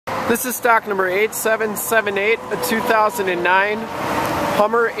This is stock number 8778, a 2009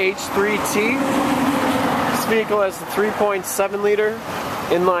 Hummer H3T. This vehicle has a 3.7 liter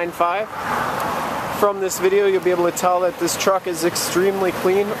inline 5. From this video you'll be able to tell that this truck is extremely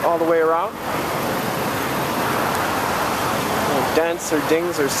clean all the way around. No dents or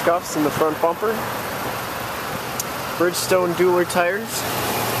dings or scuffs in the front bumper. Bridgestone Dueler tires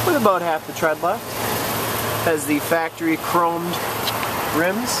with about half the tread left. Has the factory chromed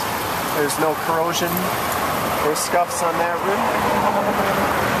rims. There's no corrosion or scuffs on that rim.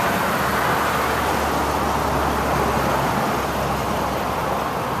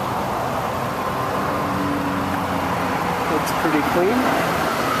 Looks pretty clean.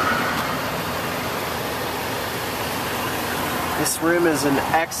 This rim is in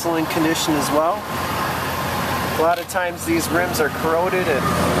excellent condition as well. A lot of times these rims are corroded and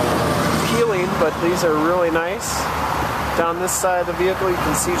peeling, but these are really nice. Down this side of the vehicle you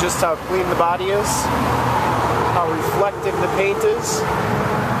can see just how clean the body is, how reflective the paint is.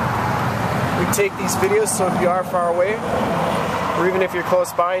 We take these videos so if you are far away, or even if you're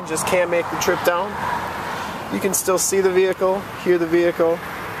close by and just can't make the trip down, you can still see the vehicle, hear the vehicle,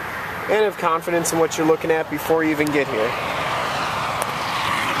 and have confidence in what you're looking at before you even get here.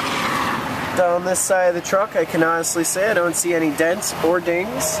 Down this side of the truck I can honestly say I don't see any dents or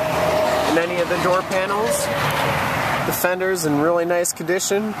dings in any of the door panels. The fender's in really nice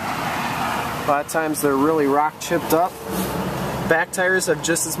condition. A lot of times they're really rock chipped up. Back tires have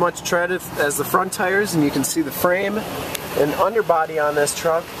just as much tread as the front tires, and you can see the frame and underbody on this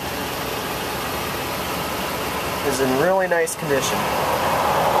truck is in really nice condition.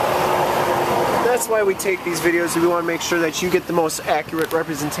 That's why we take these videos. We want to make sure that you get the most accurate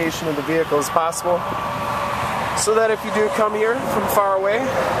representation of the vehicle as possible, so that if you do come here from far away,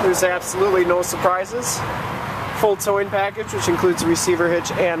 there's absolutely no surprises. Full towing package, which includes a receiver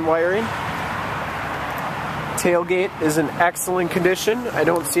hitch and wiring. Tailgate is in excellent condition. I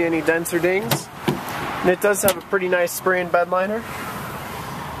don't see any dents or dings. And it does have a pretty nice spray and bed liner.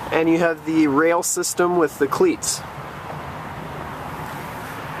 And you have the rail system with the cleats.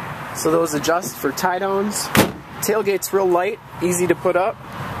 So those adjust for tie downs. Tailgate's real light, easy to put up.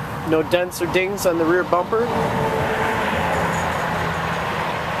 No dents or dings on the rear bumper.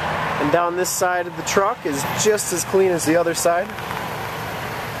 And down this side of the truck is just as clean as the other side.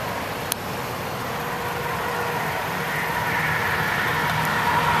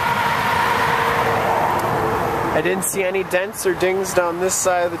 I didn't see any dents or dings down this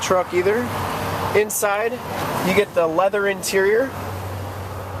side of the truck either. Inside, you get the leather interior.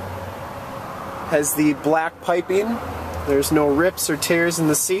 Has the black piping. There's no rips or tears in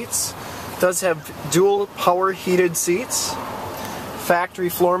the seats. Does have dual power heated seats. Factory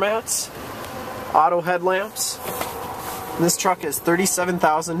floor mats, auto headlamps. And this truck has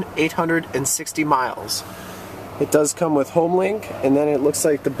 37,860 miles. It does come with HomeLink, and then it looks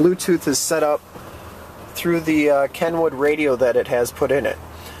like the Bluetooth is set up through the Kenwood radio that it has put in it.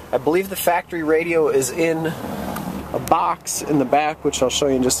 I believe the factory radio is in a box in the back, which I'll show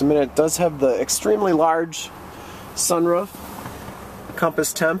you in just a minute. It does have the extremely large sunroof,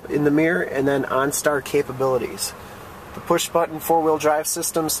 compass temp in the mirror, and then Onstar capabilities. The push button 4-wheel drive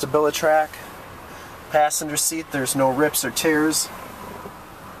system, Stabilitrak, passenger seat, there's no rips or tears.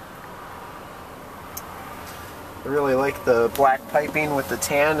 I really like the black piping with the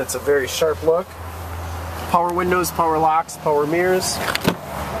tan, it's a very sharp look. Power windows, power locks, power mirrors.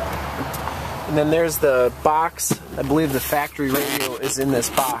 And then there's the box. I believe the factory radio is in this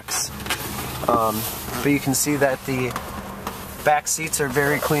box. But you can see that the back seats are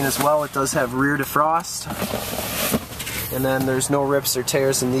very clean as well. It does have rear defrost. And then there's no rips or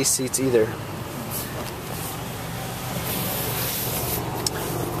tears in these seats either.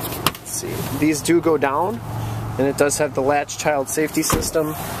 Let's see. These do go down, and it does have the latch child safety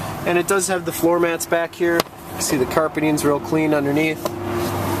system, and it does have the floor mats back here. You see the carpeting's real clean underneath.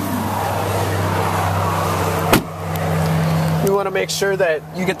 We want to make sure that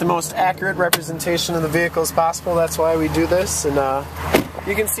you get the most accurate representation of the vehicle as possible. That's why we do this. And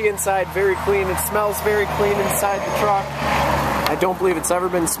you can see inside, very clean. It smells very clean inside the truck. I don't believe it's ever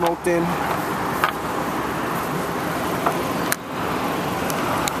been smoked in.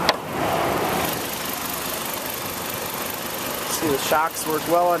 See, the shocks work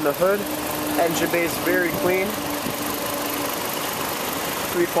well on the hood. Engine bay is very clean.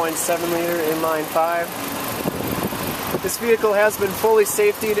 3.7 liter inline 5. This vehicle has been fully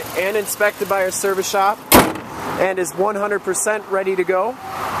safetied and inspected by our service shop and is 100% ready to go.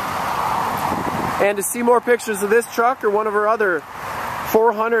 And to see more pictures of this truck or one of our other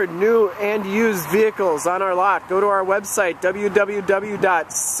 400 new and used vehicles on our lot. Go to our website,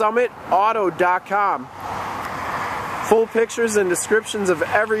 www.summitauto.com. Full pictures and descriptions of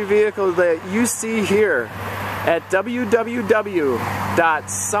every vehicle that you see here at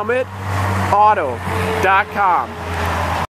www.summitauto.com.